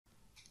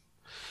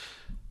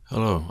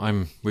Hello,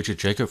 I'm Richard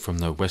Jacob from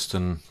the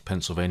Western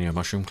Pennsylvania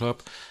Mushroom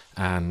Club,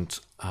 and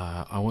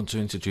I want to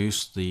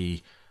introduce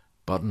the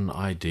Button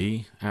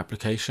ID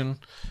application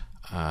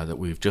that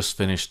we've just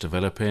finished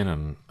developing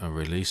and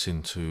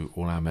releasing to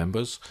all our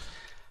members.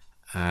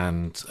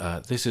 And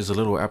this is a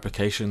little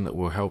application that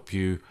will help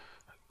you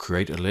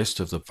create a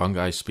list of the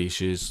fungi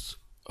species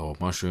or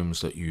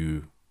mushrooms that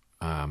you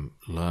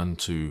learn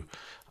to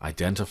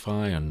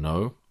identify and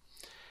know.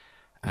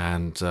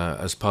 And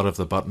as part of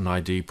the Button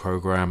ID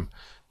program,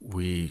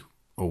 we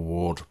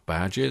award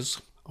badges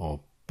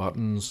or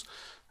buttons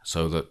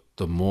so that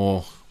the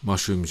more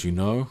mushrooms you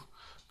know,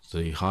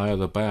 the higher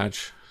the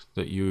badge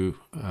that you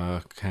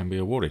can be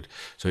awarded.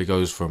 So it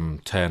goes from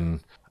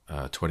 10,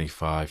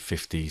 25,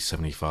 50,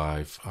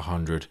 75,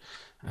 100,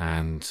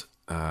 and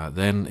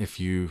then if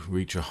you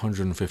reach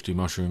 150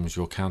 mushrooms,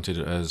 you're counted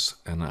as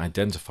an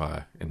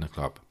identifier in the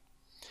club.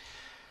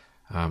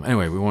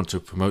 Anyway, we want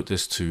to promote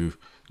this to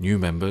new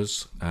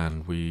members,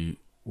 and we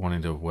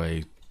wanted a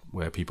way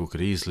where people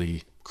could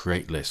easily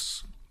create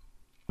lists.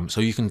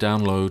 So you can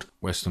download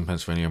Western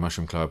Pennsylvania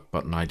Mushroom Club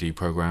Button ID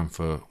program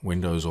for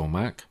Windows or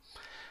Mac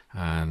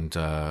and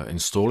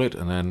install it,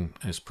 and then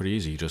it's pretty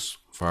easy. You just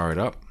fire it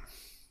up.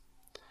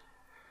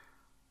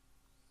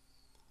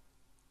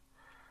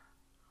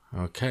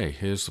 Okay,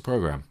 here's the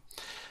program.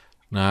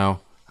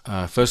 Now,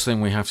 first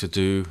thing we have to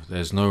do,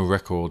 there's no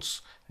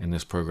records in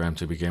this program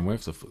to begin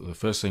with. The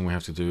first thing we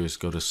have to do is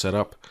go to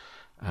Setup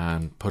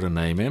and put a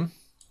name in.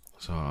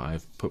 So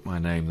I've put my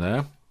name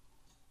there.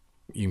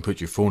 You can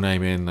put your full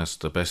name in, that's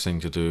the best thing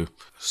to do.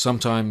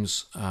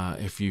 Sometimes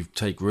if you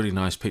take really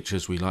nice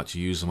pictures, we like to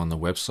use them on the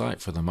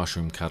website for the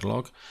mushroom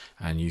catalog,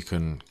 and you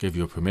can give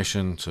your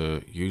permission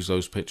to use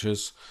those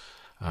pictures.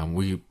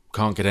 We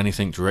can't get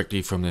anything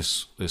directly from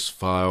this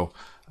file.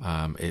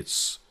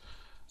 It's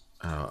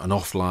an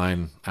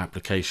offline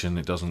application.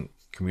 It doesn't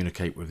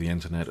communicate with the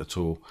internet at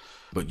all,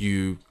 but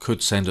you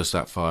could send us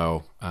that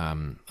file,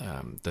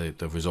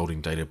 the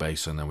resulting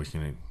database, and then we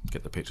can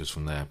get the pictures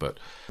from there. But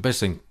the best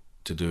thing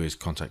to do is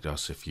contact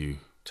us if you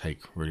take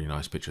really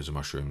nice pictures of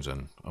mushrooms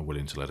and are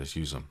willing to let us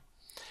use them.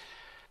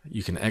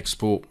 You can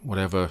export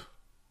whatever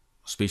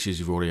species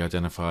you've already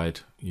identified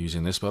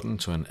using this button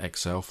to an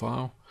Excel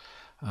file,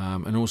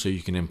 and also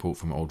you can import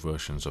from old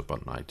versions of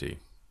Button ID.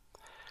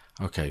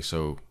 Okay,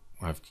 so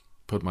I've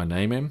put my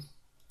name in,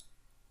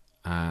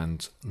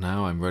 and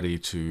now I'm ready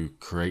to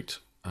create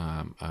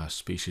a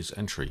species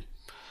entry.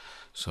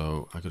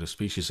 So I go to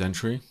species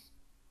entry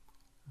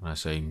and I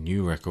say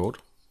new record.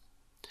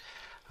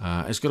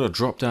 It's got a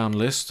drop down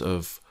list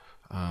of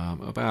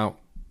about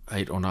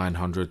 800 or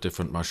 900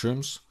 different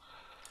mushrooms,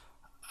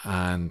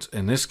 and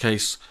in this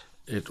case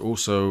it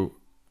also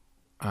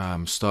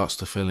starts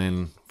to fill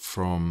in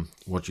from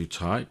what you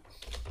type.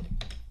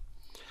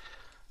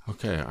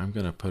 Okay, I'm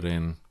going to put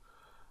in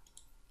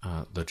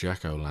the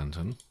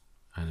jack-o'-lantern.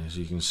 And as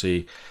you can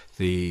see,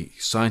 the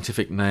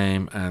scientific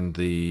name and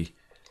the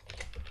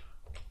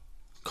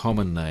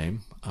common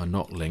name are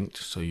not linked,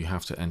 so you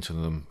have to enter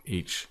them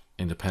each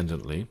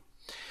independently.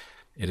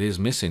 It is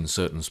missing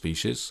certain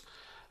species,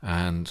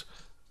 and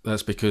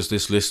that's because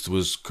this list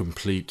was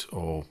complete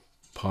or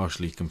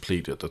partially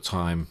complete at the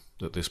time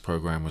that this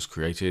program was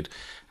created,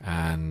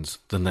 and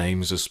the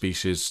names of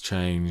species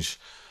change.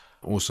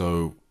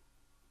 Also,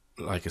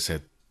 like I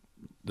said,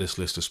 this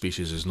list of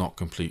species is not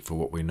complete for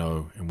what we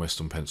know in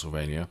Western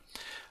Pennsylvania,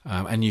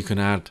 and you can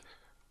add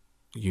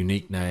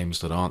unique names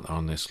that aren't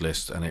on this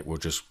list and it will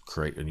just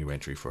create a new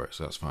entry for it,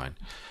 so that's fine.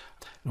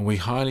 And we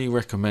highly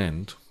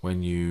recommend,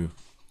 when you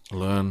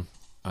learn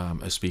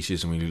a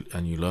species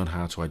and you learn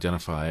how to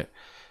identify it,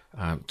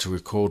 to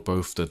record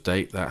both the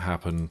date that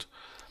happened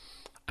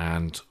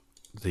and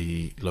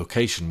the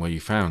location where you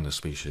found the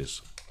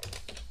species.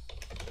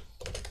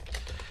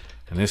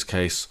 In this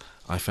case,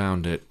 I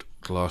found it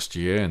last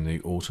year in the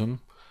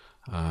autumn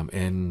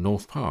in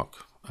North Park,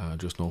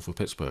 just north of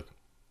Pittsburgh.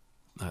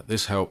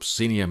 This helps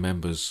senior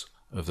members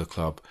of the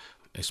club,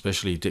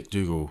 especially Dick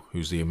Dougal,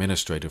 who's the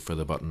administrator for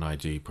the Button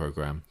ID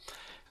program,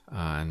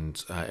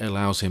 and it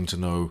allows him to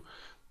know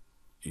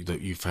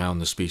that you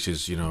found the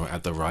species, you know,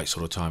 at the right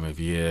sort of time of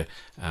year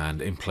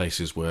and in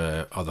places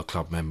where other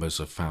club members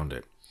have found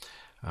it,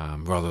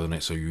 rather than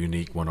it's a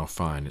unique one-off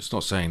find. It's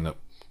not saying that,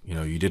 you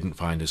know, you didn't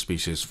find a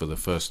species for the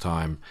first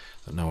time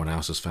that no one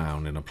else has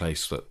found in a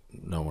place that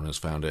no one has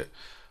found it,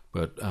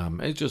 but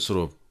it just sort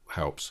of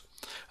helps.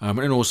 And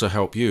it also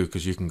help you,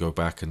 because you can go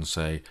back and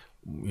say,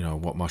 you know,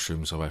 what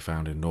mushrooms have I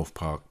found in North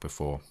Park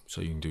before,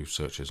 so you can do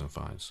searches and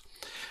finds.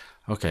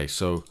 Okay,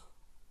 so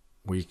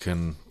we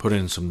can put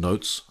in some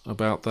notes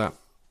about that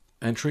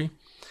entry,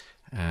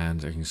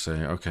 and I can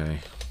say, okay,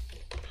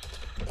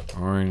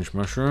 orange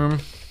mushroom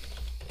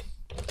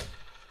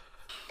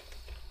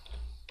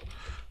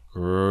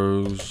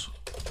grows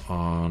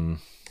on,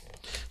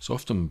 it's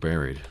often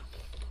buried,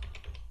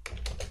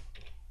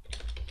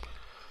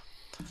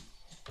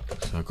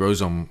 so it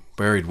grows on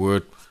buried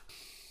wood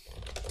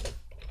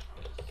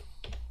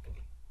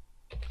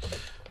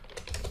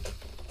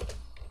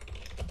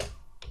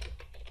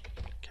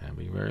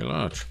very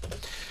large.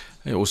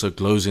 It also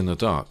glows in the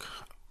dark,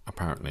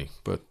 apparently,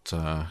 but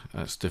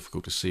that's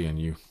difficult to see, and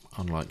you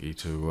unlikely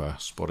to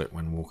spot it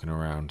when walking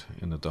around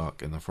in the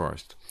dark in the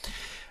forest.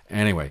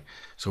 Anyway,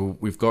 so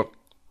we've got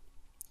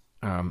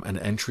an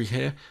entry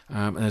here,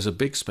 and there's a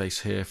big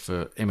space here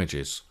for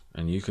images,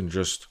 and you can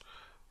just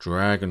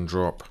drag and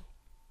drop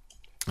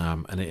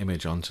an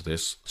image onto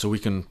this. So we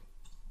can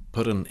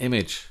put an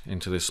image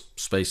into this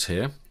space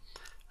here.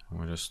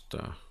 We'll just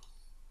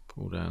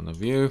pull down the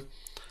view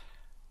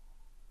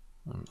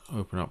and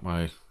open up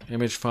my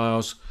image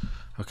files.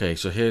 Okay,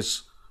 so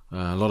here's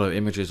a lot of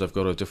images I've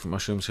got of different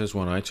mushrooms. Here's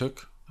one I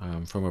took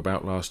from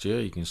about last year.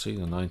 You can see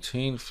the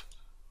 19th.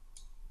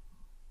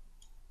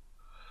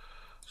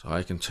 So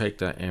I can take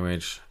that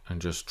image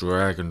and just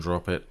drag and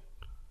drop it.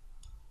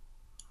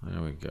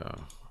 There we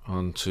go,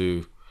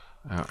 onto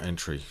our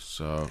entry.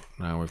 So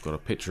now we've got a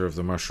picture of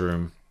the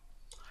mushroom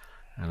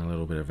and a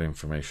little bit of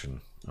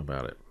information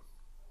about it.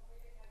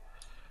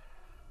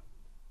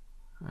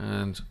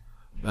 And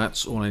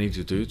that's all I need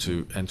to do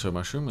to enter a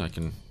mushroom. I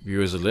can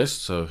view as a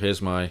list. So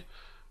here's my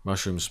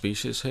mushroom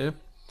species here.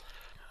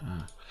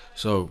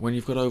 So when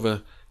you've got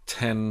over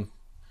 10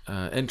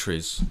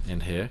 entries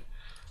in here,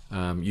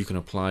 you can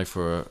apply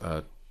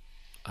for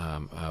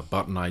a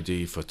button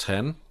ID for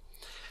 10.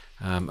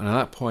 And at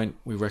that point,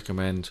 we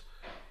recommend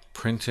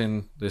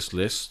printing this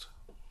list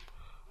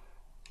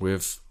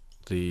with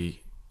the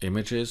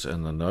images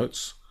and the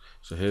notes.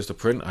 So here's the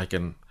print. I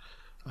can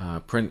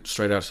print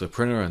straight out to the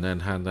printer and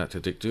then hand that to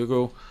Dick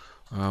Dougal.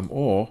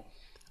 Or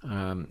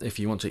if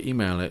you want to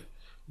email it,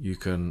 you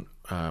can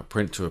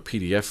print to a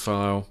PDF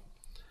file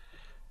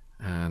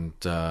and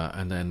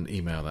then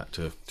email that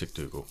to Dick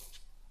Dougal.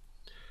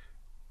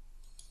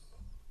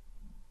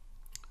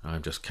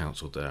 I've just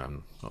cancelled there.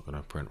 I'm not going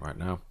to print right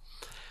now.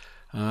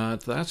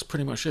 That's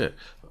pretty much it.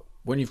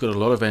 When you've got a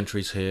lot of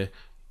entries here,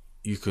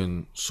 you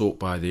can sort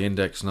by the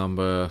index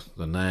number,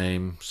 the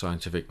name,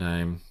 scientific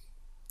name,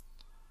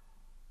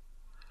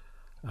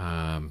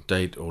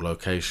 date or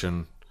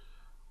location.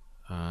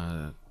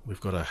 We've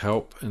got a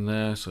help in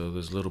there, so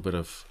there's a little bit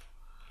of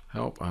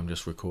help. I'm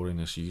just recording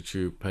this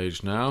YouTube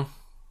page now.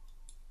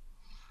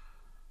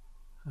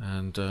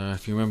 And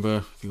if you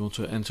remember, if you want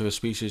to enter a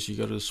species, you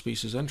go to the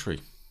species entry.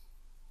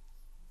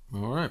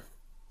 All right.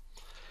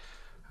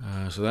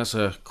 So that's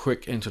a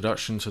quick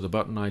introduction to the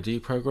Button ID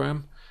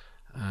program,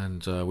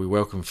 and we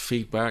welcome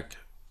feedback.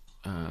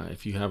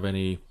 If you have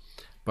any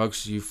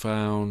bugs you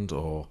found,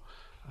 or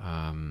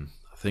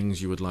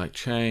things you would like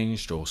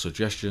changed, or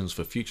suggestions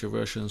for future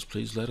versions,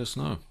 please let us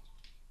know.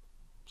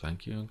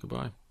 Thank you and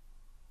goodbye.